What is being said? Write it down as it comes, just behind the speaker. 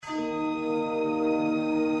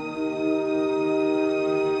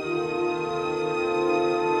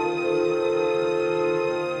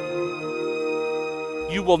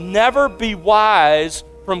You will never be wise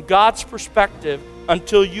from God's perspective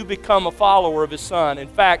until you become a follower of His Son. In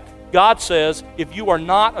fact, God says, if you are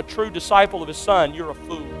not a true disciple of His Son, you're a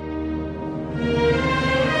fool.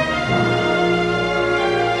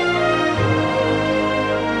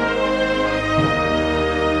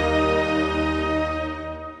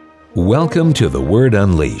 Welcome to The Word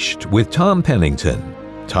Unleashed with Tom Pennington.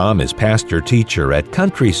 Tom is pastor-teacher at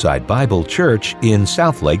Countryside Bible Church in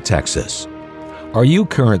Southlake, Texas. Are you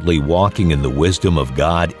currently walking in the wisdom of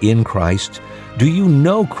God in Christ? Do you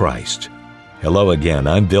know Christ? Hello again,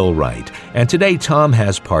 I'm Bill Wright, and today Tom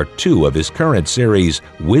has part 2 of his current series,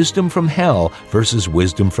 Wisdom from Hell versus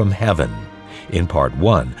Wisdom from Heaven. In part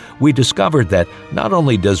 1, we discovered that not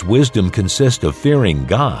only does wisdom consist of fearing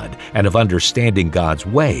God and of understanding God's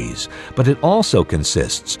ways, but it also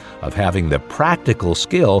consists of having the practical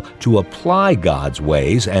skill to apply God's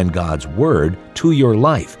ways and God's Word to your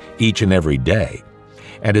life each and every day.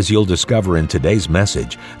 And as you'll discover in today's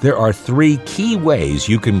message, there are 3 key ways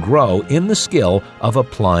you can grow in the skill of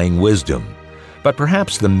applying wisdom. But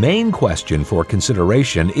perhaps the main question for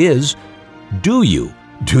consideration is, do you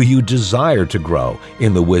desire to grow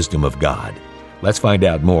in the wisdom of God? Let's find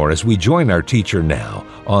out more as we join our teacher now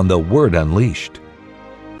on The Word Unleashed.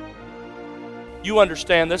 You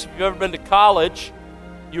understand this. If you've ever been to college,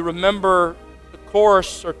 you remember the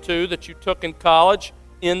course or two that you took in college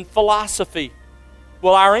in philosophy.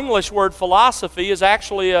 Well, our English word philosophy is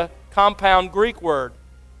actually a compound Greek word.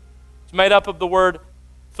 It's made up of the word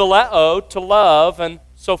phileo, to love, and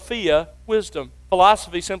sophia, wisdom.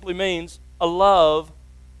 Philosophy simply means a love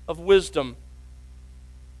of wisdom.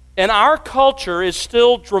 And our culture is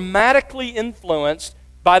still dramatically influenced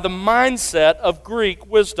by the mindset of Greek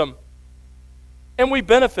wisdom. And we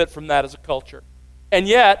benefit from that as a culture. And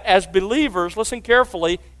yet, as believers, listen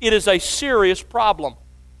carefully, it is a serious problem.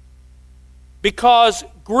 Because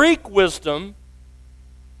Greek wisdom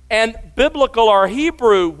and biblical or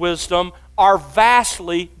Hebrew wisdom are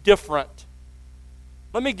vastly different.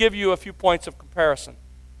 Let me give you a few points of comparison.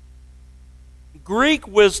 Greek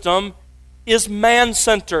wisdom is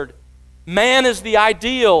man-centered. Man is the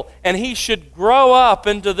ideal, and he should grow up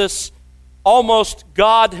into this almost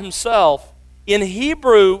God himself. In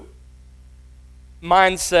Hebrew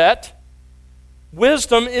mindset,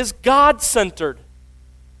 wisdom is God-centered.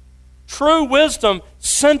 True wisdom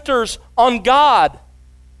centers on God.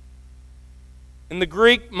 In the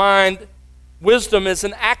Greek mind, wisdom is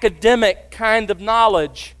an academic kind of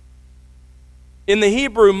knowledge. In the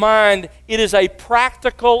Hebrew mind, it is a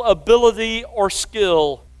practical ability or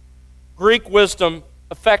skill. Greek wisdom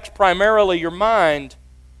affects primarily your mind.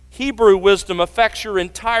 Hebrew wisdom affects your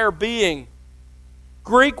entire being.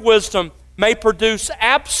 Greek wisdom may produce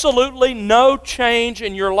absolutely no change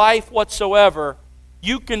in your life whatsoever.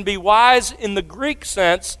 You can be wise in the Greek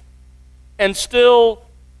sense and still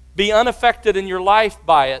be unaffected in your life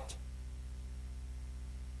by it.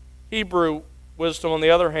 Hebrew wisdom, on the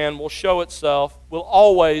other hand, will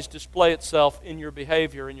always display itself in your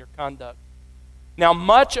behavior, in your conduct. Now,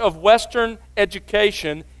 much of Western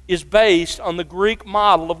education is based on the Greek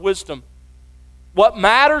model of wisdom. What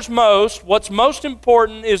matters most, what's most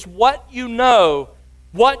important, is what you know,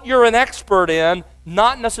 what you're an expert in,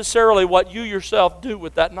 not necessarily what you yourself do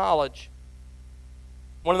with that knowledge.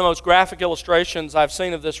 One of the most graphic illustrations I've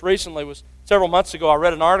seen of this recently was several months ago. I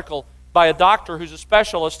read an article by a doctor who's a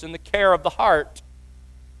specialist in the care of the heart.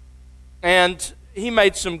 And he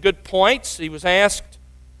made some good points. He was asked,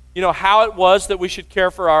 how it was that we should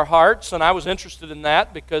care for our hearts. And I was interested in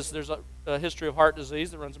that because there's a history of heart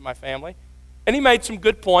disease that runs in my family. And he made some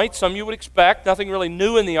good points, some you would expect, nothing really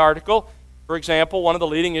new in the article. For example, one of the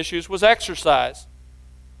leading issues was exercise.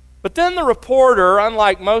 But then the reporter,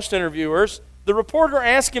 unlike most interviewers, the reporter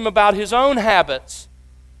asked him about his own habits.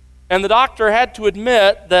 And the doctor had to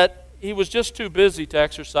admit that he was just too busy to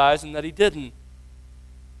exercise and that he didn't,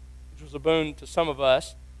 which was a boon to some of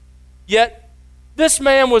us. Yet, this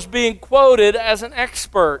man was being quoted as an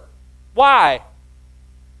expert. Why?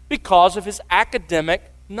 Because of his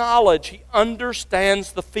academic knowledge. He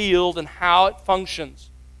understands the field and how it functions.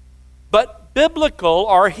 But biblical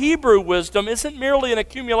or Hebrew wisdom isn't merely an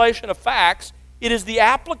accumulation of facts. It is the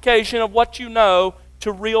application of what you know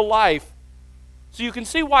to real life. So you can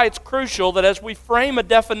see why it's crucial that as we frame a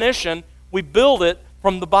definition, we build it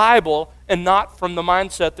from the Bible and not from the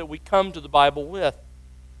mindset that we come to the Bible with.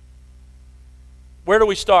 Where do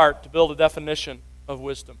we start to build a definition of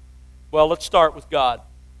wisdom? Well, let's start with God,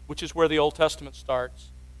 which is where the Old Testament starts.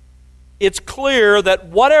 It's clear that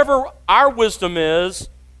whatever our wisdom is,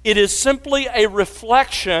 it is simply a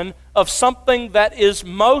reflection of something that is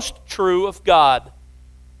most true of God.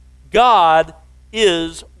 God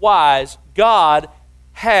is wise. God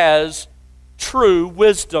has true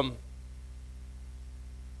wisdom.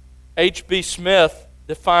 H.B. Smith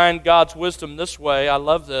defined God's wisdom this way. I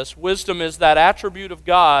love this. Wisdom is that attribute of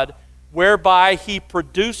God whereby He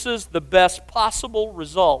produces the best possible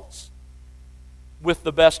results with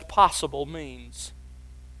the best possible means.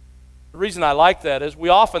 The reason I like that is we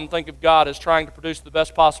often think of God as trying to produce the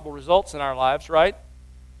best possible results in our lives, right?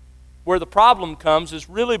 Where the problem comes is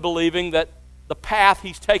really believing that the path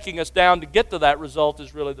He's taking us down to get to that result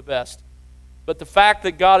is really the best. But the fact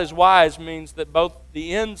that God is wise means that both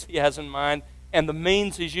the ends He has in mind and the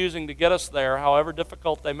means He's using to get us there, however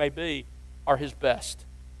difficult they may be, are His best.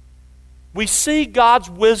 We see God's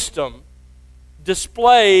wisdom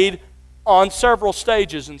displayed on several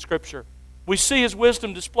stages in Scripture. We see His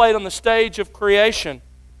wisdom displayed on the stage of creation.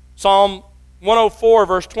 Psalm 104,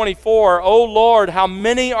 verse 24, O Lord, how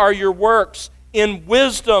many are your works? In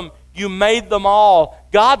wisdom you made them all.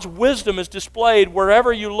 God's wisdom is displayed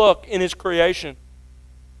wherever you look in His creation.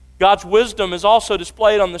 God's wisdom is also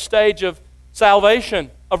displayed on the stage of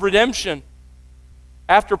salvation, of redemption.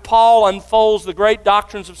 After Paul unfolds the great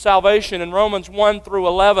doctrines of salvation in Romans 1 through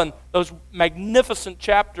 11, those magnificent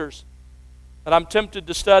chapters that I'm tempted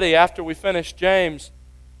to study after we finish James,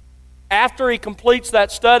 after he completes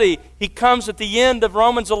that study, he comes at the end of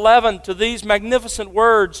Romans 11 to these magnificent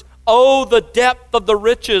words, Oh, the depth of the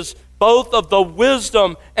riches, both of the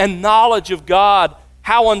wisdom and knowledge of God.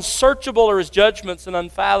 How unsearchable are His judgments and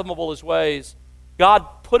unfathomable His ways. God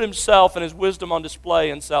put Himself and His wisdom on display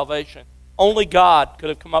in salvation. Only God could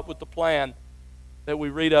have come up with the plan that we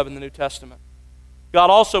read of in the New Testament. God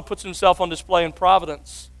also puts Himself on display in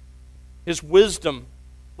providence. His wisdom.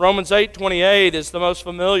 Romans 8:28 is the most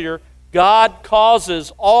familiar. God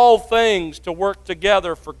causes all things to work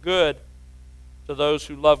together for good to those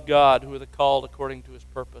who love God, who are the called according to His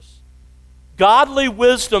purpose. Godly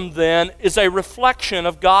wisdom, then, is a reflection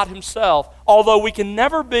of God Himself. Although we can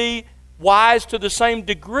never be wise to the same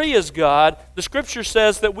degree as God, the Scripture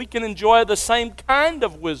says that we can enjoy the same kind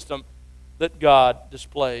of wisdom that God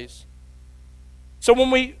displays. So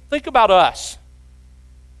when we think about us,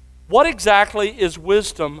 what exactly is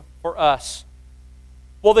wisdom for us?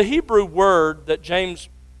 Well, the Hebrew word that James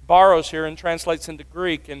borrows here and translates into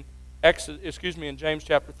Greek in James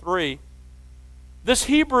chapter 3, this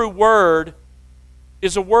Hebrew word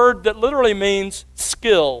is a word that literally means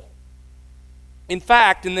skill. In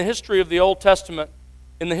fact, in the history of the Old Testament,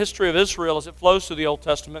 in the history of Israel as it flows through the Old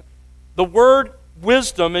Testament, the word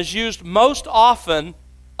wisdom is used most often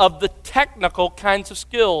of the technical kinds of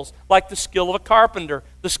skills, like the skill of a carpenter,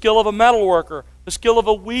 the skill of a metalworker, the skill of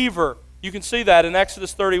a weaver. You can see that in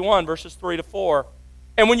Exodus 31, verses 3 to 4.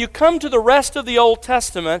 And when you come to the rest of the Old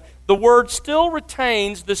Testament, the word still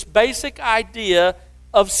retains this basic idea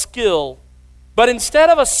of skill. But instead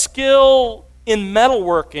of a skill in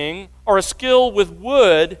metalworking or a skill with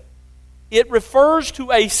wood, it refers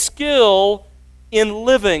to a skill in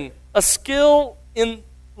living, a skill in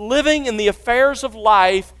living in the affairs of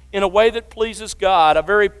life in a way that pleases God, a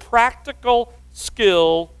very practical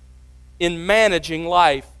skill in managing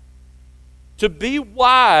life. To be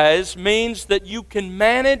wise means that you can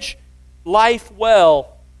manage life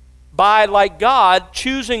well by, like God,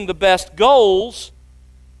 choosing the best goals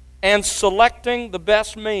and selecting the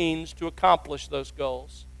best means to accomplish those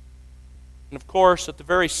goals. And of course, at the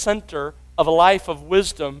very center of a life of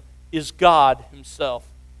wisdom is God Himself.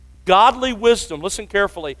 Godly wisdom, listen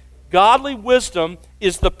carefully, godly wisdom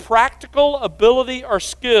is the practical ability or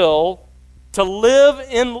skill to live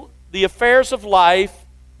in the affairs of life,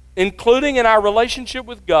 including in our relationship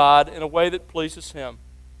with God, in a way that pleases Him.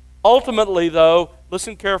 Ultimately, though,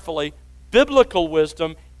 listen carefully, biblical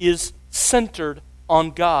wisdom is centered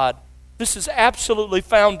on God. This is absolutely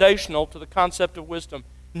foundational to the concept of wisdom.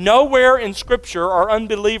 Nowhere in Scripture are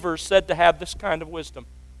unbelievers said to have this kind of wisdom.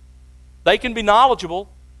 They can be knowledgeable.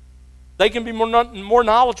 They can be more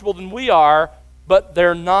knowledgeable than we are, but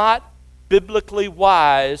they're not biblically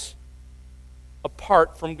wise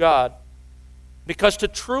apart from God. Because to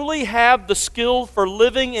truly have the skill for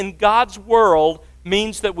living in God's world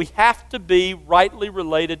means that we have to be rightly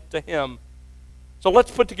related to Him. So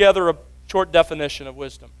let's put together a short definition of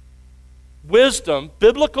wisdom. Wisdom,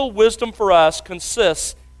 biblical wisdom for us,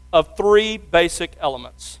 consists of three basic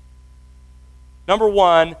elements. Number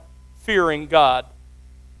one, fearing God.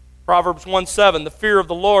 Proverbs 1:7, the fear of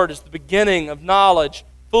the Lord is the beginning of knowledge.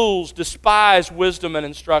 Fools despise wisdom and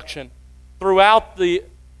instruction. Throughout the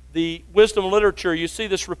wisdom literature, you see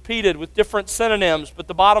this repeated with different synonyms, but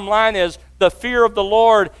the bottom line is the fear of the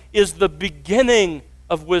Lord is the beginning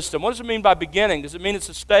of wisdom. What does it mean by beginning? Does it mean it's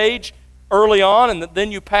a stage early on and that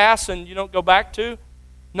then you pass and you don't go back to.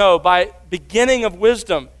 No, by beginning of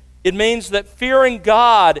wisdom, it means that fearing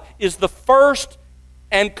God is the first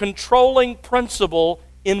and controlling principle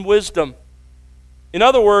in wisdom. In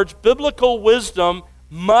other words, biblical wisdom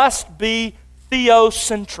must be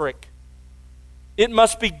theocentric. It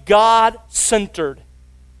must be God-centered.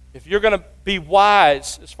 If you're going to be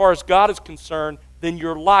wise as far as God is concerned, then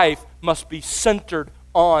your life must be centered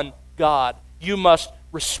on God. You must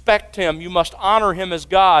respect Him. You must honor Him as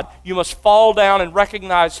God. You must fall down and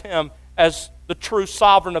recognize Him as the true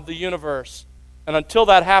sovereign of the universe. And until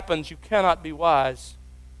that happens, you cannot be wise.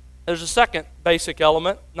 There's a second basic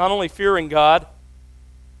element, not only fearing God,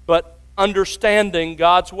 but understanding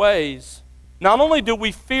God's ways. Not only do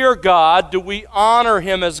we fear God, do we honor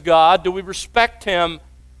Him as God, do we respect Him,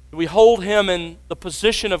 do we hold Him in the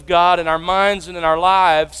position of God in our minds and in our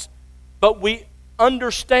lives, but we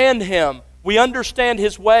understand Him. We understand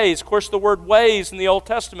His ways. Of course, the word ways in the Old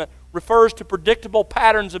Testament refers to predictable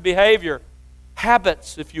patterns of behavior,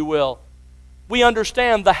 habits, if you will. We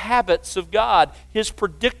understand the habits of God, His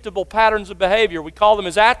predictable patterns of behavior. We call them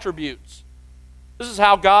His attributes. This is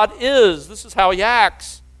how God is. This is how He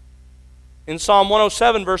acts. In Psalm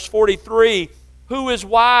 107, verse 43, who is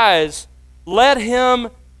wise? Let him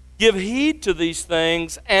give heed to these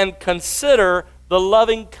things and consider the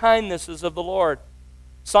loving kindnesses of the Lord.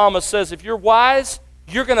 Psalmist says, if you're wise,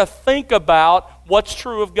 you're going to think about what's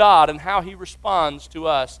true of God and how He responds to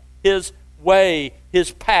us, His way,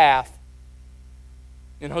 His path.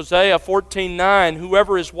 In Hosea 14:9,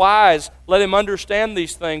 whoever is wise, let him understand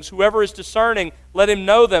these things. Whoever is discerning, let him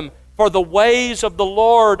know them. For the ways of the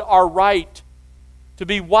Lord are right. To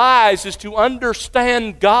be wise is to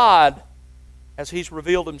understand God as He's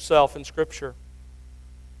revealed Himself in Scripture.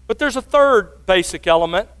 But there's a third basic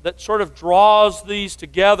element that sort of draws these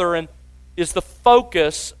together and is the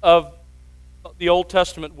focus of the Old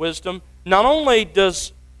Testament wisdom. Not only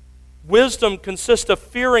does wisdom consist of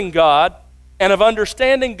fearing God and of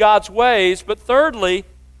understanding God's ways, but thirdly,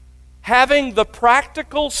 having the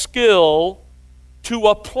practical skill to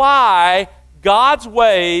apply God's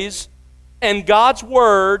ways and God's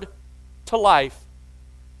Word to life.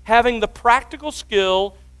 Having the practical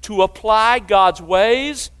skill to apply God's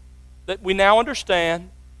ways that we now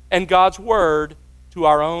understand and God's Word to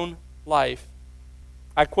our own life.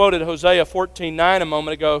 I quoted Hosea 14:9 a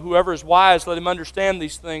moment ago. Whoever is wise, let him understand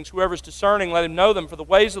these things. Whoever is discerning, let him know them, for the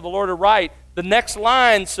ways of the Lord are right. The next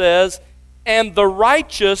line says, and the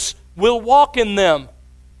righteous will walk in them.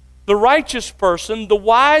 The righteous person, the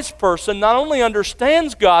wise person, not only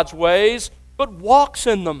understands God's ways, but walks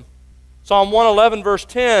in them. Psalm 111, verse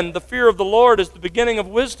 10, the fear of the Lord is the beginning of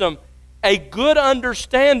wisdom. A good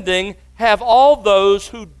understanding have all those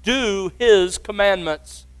who do His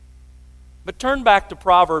commandments. But turn back to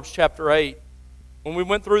Proverbs chapter 8. When we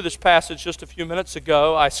went through this passage just a few minutes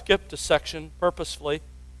ago, I skipped a section purposefully.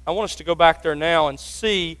 I want us to go back there now and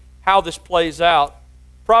see how this plays out.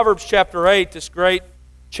 Proverbs chapter 8, this great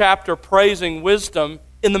chapter praising wisdom.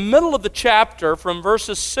 In the middle of the chapter, from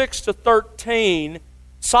verses 6 to 13,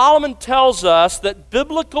 Solomon tells us that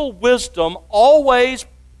biblical wisdom always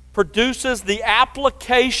produces the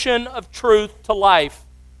application of truth to life.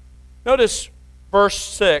 Notice verse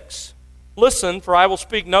 6. Listen, for I will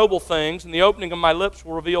speak noble things, and the opening of my lips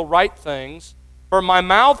will reveal right things. For my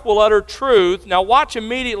mouth will utter truth. Now watch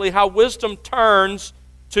immediately how wisdom turns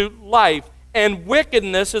to life, and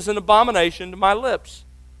wickedness is an abomination to my lips.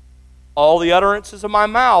 All the utterances of my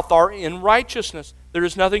mouth are in righteousness. There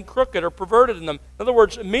is nothing crooked or perverted in them. In other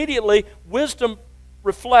words, immediately, wisdom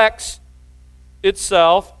reflects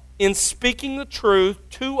itself in speaking the truth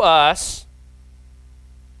to us.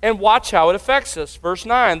 And watch how it affects us. Verse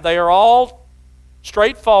 9, they are all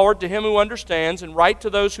straightforward to him who understands, and right to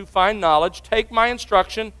those who find knowledge. Take my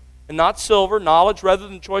instruction, and not silver, knowledge rather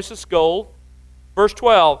than choicest gold. Verse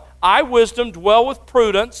 12, I, wisdom, dwell with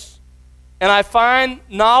prudence, and I find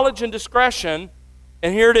knowledge and discretion.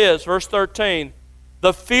 And here it is, verse 13.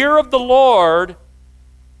 The fear of the Lord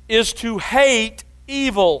is to hate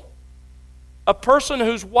evil. A person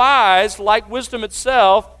who's wise, like wisdom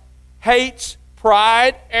itself, hates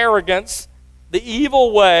pride, arrogance, the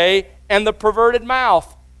evil way, and the perverted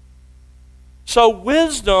mouth. So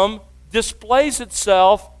wisdom displays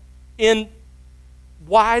itself in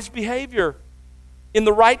wise behavior, in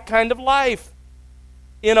the right kind of life,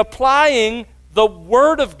 in applying the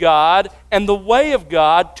Word of God and the way of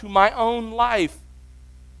God to my own life.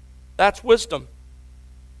 That's wisdom.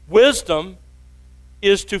 Wisdom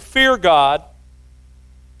is to fear God,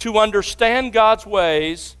 to understand God's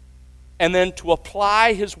ways, and then to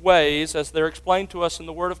apply His ways, as they're explained to us in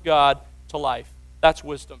the Word of God, to life. That's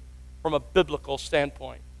wisdom. from a biblical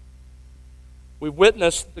standpoint. We've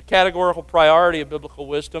witnessed the categorical priority of biblical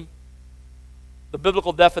wisdom, the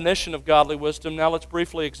biblical definition of godly wisdom. Now let's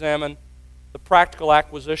briefly examine the practical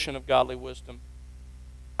acquisition of godly wisdom.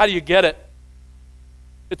 How do you get it?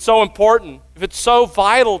 It's so important. If it's so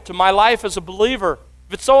vital to my life as a believer,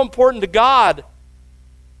 if it's so important to God,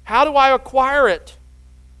 how do I acquire it?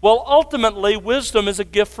 Well, ultimately, wisdom is a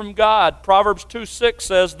gift from God. Proverbs 2:6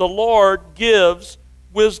 says, "The Lord gives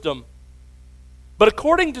wisdom." But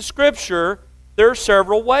according to Scripture, there are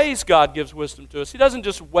several ways God gives wisdom to us. He doesn't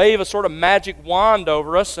just wave a sort of magic wand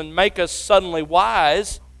over us and make us suddenly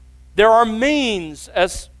wise. There are means,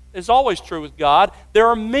 as is always true with God, there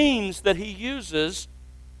are means that He uses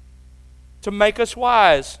to make us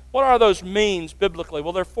wise. What are those means biblically?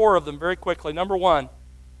 Well, there are four of them very quickly. Number one,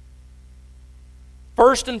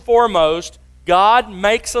 first and foremost, God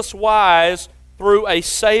makes us wise through a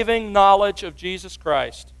saving knowledge of Jesus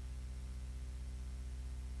Christ.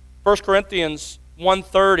 1 Corinthians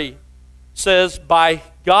 1:30 says, "By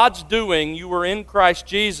God's doing you were in Christ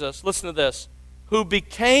Jesus," listen to this, "who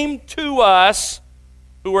became to us,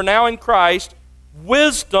 who are now in Christ,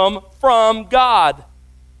 wisdom from God,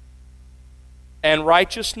 and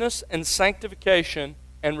righteousness and sanctification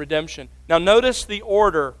and redemption." Now notice the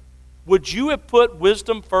order. Would you have put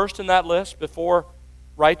wisdom first in that list before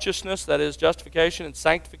righteousness, that is justification, and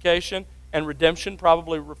sanctification, and redemption,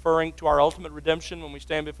 probably referring to our ultimate redemption when we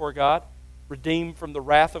stand before God, redeemed from the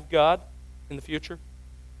wrath of God in the future?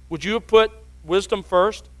 Would you have put wisdom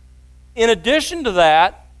first? In addition to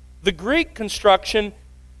that, the Greek construction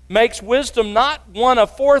makes wisdom not one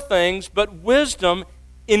of four things, but wisdom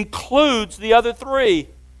includes the other three.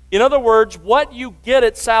 In other words, what you get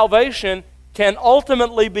at salvation can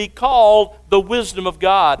ultimately be called the wisdom of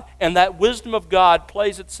God. And that wisdom of God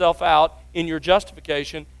plays itself out in your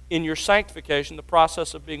justification, in your sanctification, the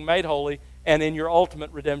process of being made holy, and in your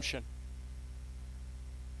ultimate redemption.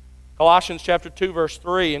 Colossians chapter 2, verse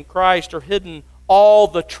 3, "In Christ are hidden all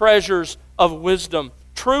the treasures of wisdom."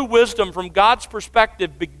 True wisdom from God's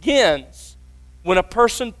perspective begins when a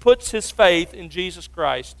person puts his faith in Jesus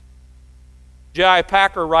Christ. J.I.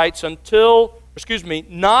 Packer writes,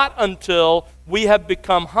 "Not until we have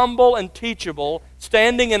become humble and teachable,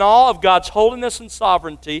 standing in awe of God's holiness and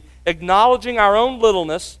sovereignty, acknowledging our own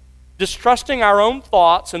littleness, distrusting our own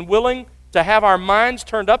thoughts, and willing to have our minds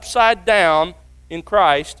turned upside down in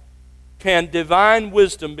Christ, can divine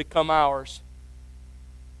wisdom become ours."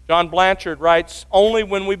 John Blanchard writes, "Only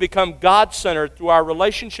when we become God-centered through our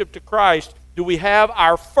relationship to Christ do we have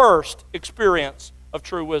our first experience of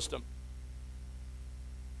true wisdom."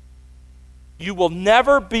 You will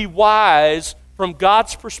never be wise from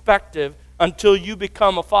God's perspective until you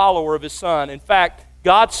become a follower of His Son. In fact,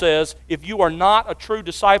 God says, if you are not a true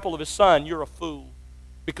disciple of His Son, you're a fool.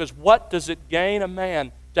 Because what does it gain a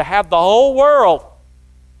man to have the whole world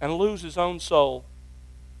and lose his own soul?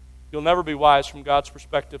 You'll never be wise from God's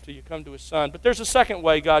perspective till you come to His Son. But there's a second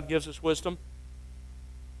way God gives us wisdom,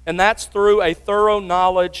 and that's through a thorough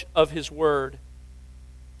knowledge of His Word.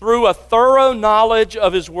 Through a thorough knowledge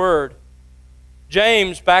of His Word.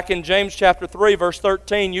 James, back in James chapter 3, verse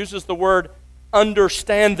 13, uses the word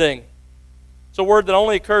understanding. It's a word that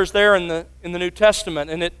only occurs there in the New Testament,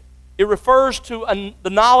 and it refers to the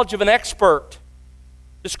knowledge of an expert.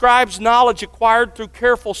 Describes knowledge acquired through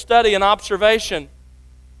careful study and observation.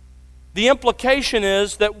 The implication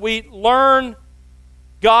is that we learn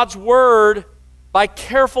God's Word by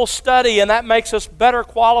careful study, and that makes us better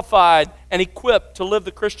qualified and equipped to live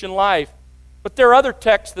the Christian life. But there are other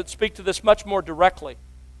texts that speak to this much more directly.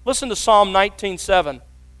 Listen to Psalm 19:7.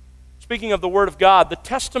 Speaking of the Word of God, "The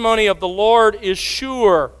testimony of the Lord is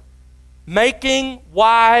sure, making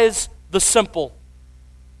wise the simple."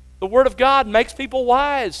 The Word of God makes people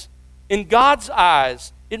wise. In God's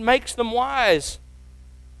eyes, it makes them wise.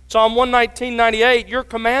 Psalm 119:98, "Your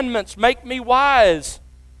commandments make me wise."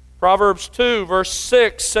 Proverbs 2, verse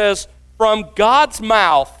 6 says, "From God's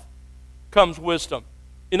mouth comes wisdom."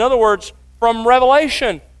 In other words, from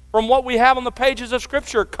revelation, from what we have on the pages of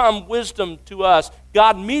Scripture, come wisdom to us.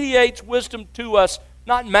 God mediates wisdom to us,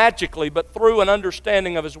 not magically, but through an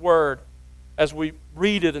understanding of His Word as we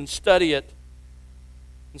read it and study it.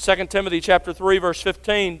 In 2 Timothy chapter 3, verse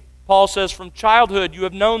 15, Paul says, "From childhood you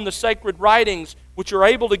have known the sacred writings, which are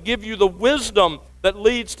able to give you the wisdom that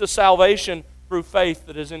leads to salvation through faith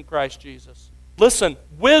that is in Christ Jesus." Listen,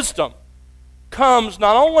 wisdom comes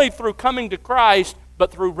not only through coming to Christ,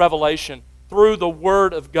 but through revelation, through the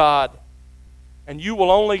Word of God. And you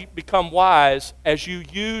will only become wise as you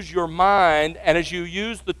use your mind and as you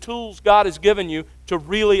use the tools God has given you to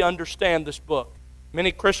really understand this book.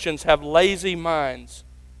 Many Christians have lazy minds.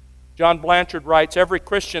 John Blanchard writes, every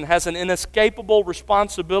Christian has an inescapable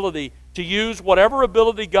responsibility to use whatever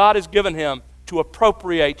ability God has given him to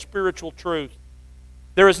appropriate spiritual truth.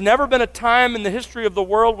 There has never been a time in the history of the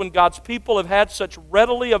world when God's people have had such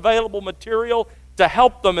readily available material to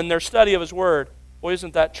help them in their study of His Word. Boy,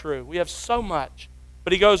 isn't that true? We have so much.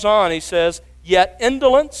 But he goes on, he says, yet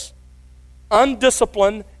indolence,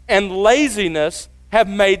 undiscipline, and laziness have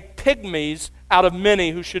made pygmies out of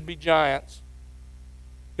many who should be giants.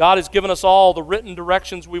 God has given us all the written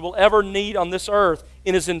directions we will ever need on this earth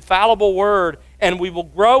in His infallible Word, and we will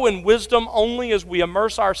grow in wisdom only as we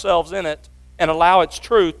immerse ourselves in it and allow its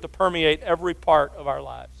truth to permeate every part of our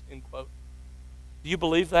lives. End quote. Do you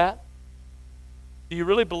believe that? Do you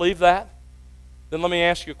really believe that? Then let me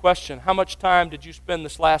ask you a question. How much time did you spend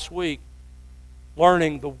this last week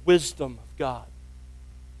learning the wisdom of God?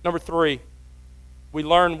 Number 3, we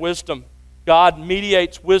learn wisdom. God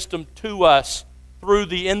mediates wisdom to us through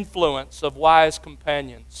the influence of wise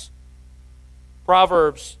companions.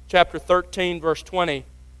 Proverbs chapter 13, verse 20.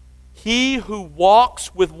 He who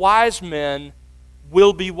walks with wise men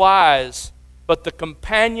will be wise, but the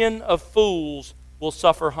companion of fools will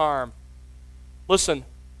suffer harm. Listen,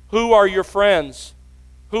 who are your friends?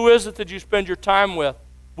 Who is it that you spend your time with?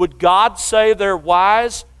 Would God say they're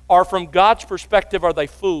wise, or from God's perspective, are they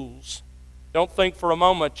fools? Don't think for a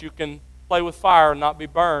moment you can play with fire and not be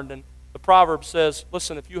burned. And the proverb says,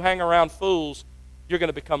 listen, if you hang around fools, you're going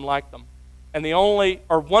to become like them. And the only,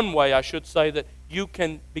 or one way I should say, that you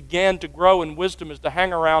can begin to grow in wisdom is to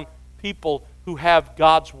hang around people who have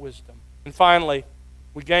God's wisdom. And finally,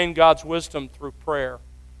 we gain God's wisdom through prayer.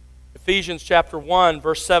 Ephesians chapter 1,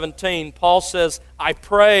 verse 17, Paul says, I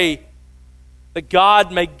pray that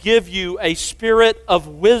God may give you a spirit of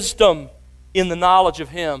wisdom in the knowledge of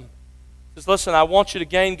Him. He says, listen, I want you to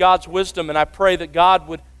gain God's wisdom, and I pray that God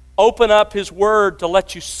would open up His Word to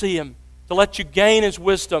let you see Him, to let you gain His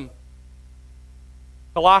wisdom.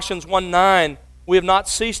 Colossians 1:9, we have not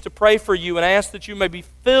ceased to pray for you and ask that you may be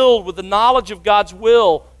filled with the knowledge of God's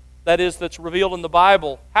will, that is, that's revealed in the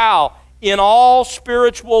Bible. How? In all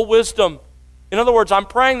spiritual wisdom. In other words, I'm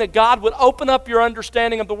praying that God would open up your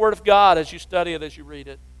understanding of the Word of God as you study it, as you read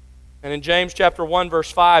it. And in James chapter 1,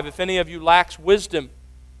 verse 5, if any of you lacks wisdom,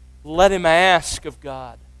 let him ask of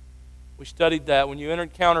God. We studied that. When you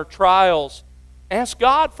encounter trials, ask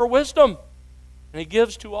God for wisdom, and He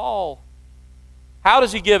gives to all. How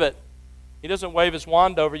does He give it? He doesn't wave His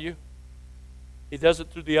wand over you. He does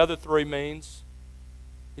it through the other 3 means.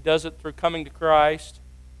 He does it through coming to Christ.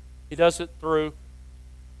 He does it through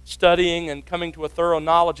studying and coming to a thorough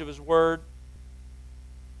knowledge of His Word.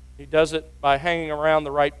 He does it by hanging around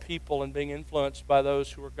the right people and being influenced by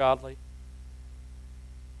those who are godly.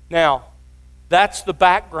 Now, that's the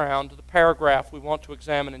background to the paragraph we want to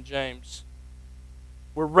examine in James.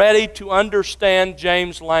 We're ready to understand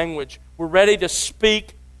James' language. We're ready to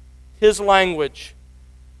speak his language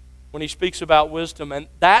when he speaks about wisdom. And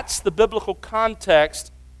that's the biblical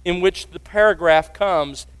context in which the paragraph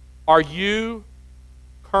comes. Are you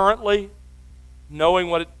currently knowing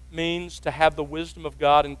what it means to have the wisdom of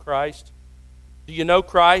God in Christ? Do you know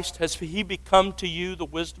Christ? Has He become to you the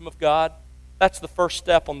wisdom of God? That's the first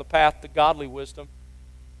step on the path to godly wisdom,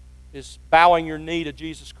 is bowing your knee to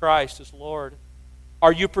Jesus Christ as Lord.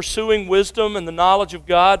 Are you pursuing wisdom and the knowledge of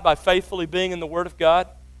God by faithfully being in the Word of God?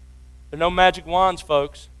 There are no magic wands,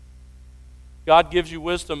 folks. God gives you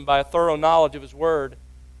wisdom by a thorough knowledge of His Word.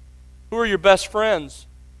 Who are your best friends?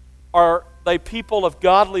 Are they people of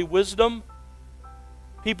godly wisdom?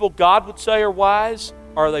 People God would say are wise?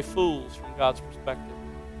 Or are they fools from God's perspective?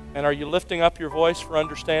 And are you lifting up your voice for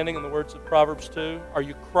understanding in the words of Proverbs 2? Are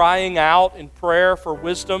you crying out in prayer for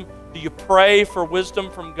wisdom? Do you pray for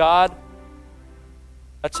wisdom from God?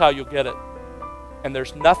 That's how you'll get it. And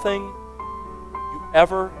there's nothing you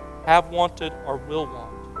ever have wanted or will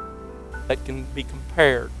want that can be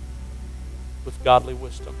compared with godly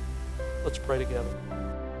wisdom. Let's pray together.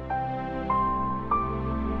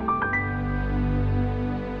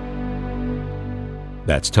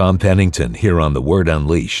 That's Tom Pennington here on The Word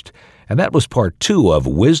Unleashed. And that was part 2 of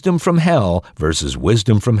Wisdom from Hell versus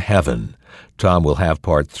Wisdom from Heaven. Tom will have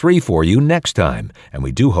part 3 for you next time, and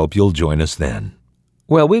we do hope you'll join us then.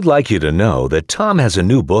 Well, we'd like you to know that Tom has a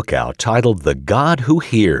new book out titled The God Who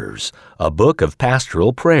Hears, a book of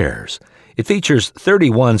pastoral prayers. It features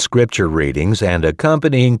 31 scripture readings and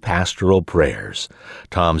accompanying pastoral prayers.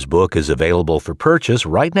 Tom's book is available for purchase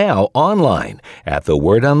right now online at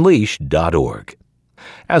thewordunleashed.org.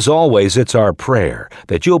 As always, it's our prayer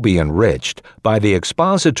that you'll be enriched by the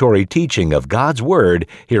expository teaching of God's Word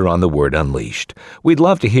here on The Word Unleashed. We'd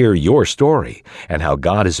love to hear your story and how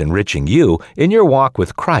God is enriching you in your walk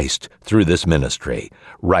with Christ through this ministry.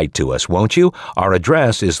 Write to us, won't you? Our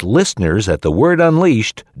address is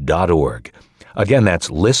listeners@thewordunleashed.org. Again, that's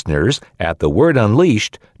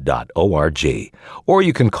listeners@thewordunleashed.org. Or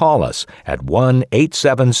you can call us at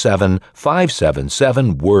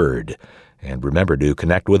 1-877-577-WORD. And remember to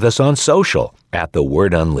connect with us on social at The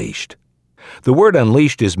Word Unleashed. The Word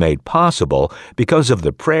Unleashed is made possible because of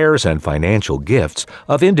the prayers and financial gifts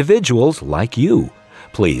of individuals like you.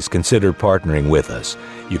 Please consider partnering with us.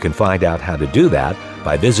 You can find out how to do that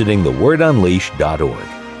by visiting thewordunleashed.org.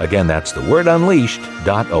 Again, that's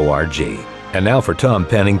thewordunleashed.org. And now for Tom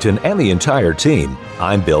Pennington and the entire team,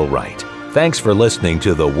 I'm Bill Wright. Thanks for listening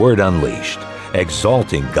to The Word Unleashed,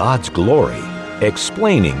 exalting God's glory,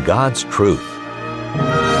 explaining God's truth.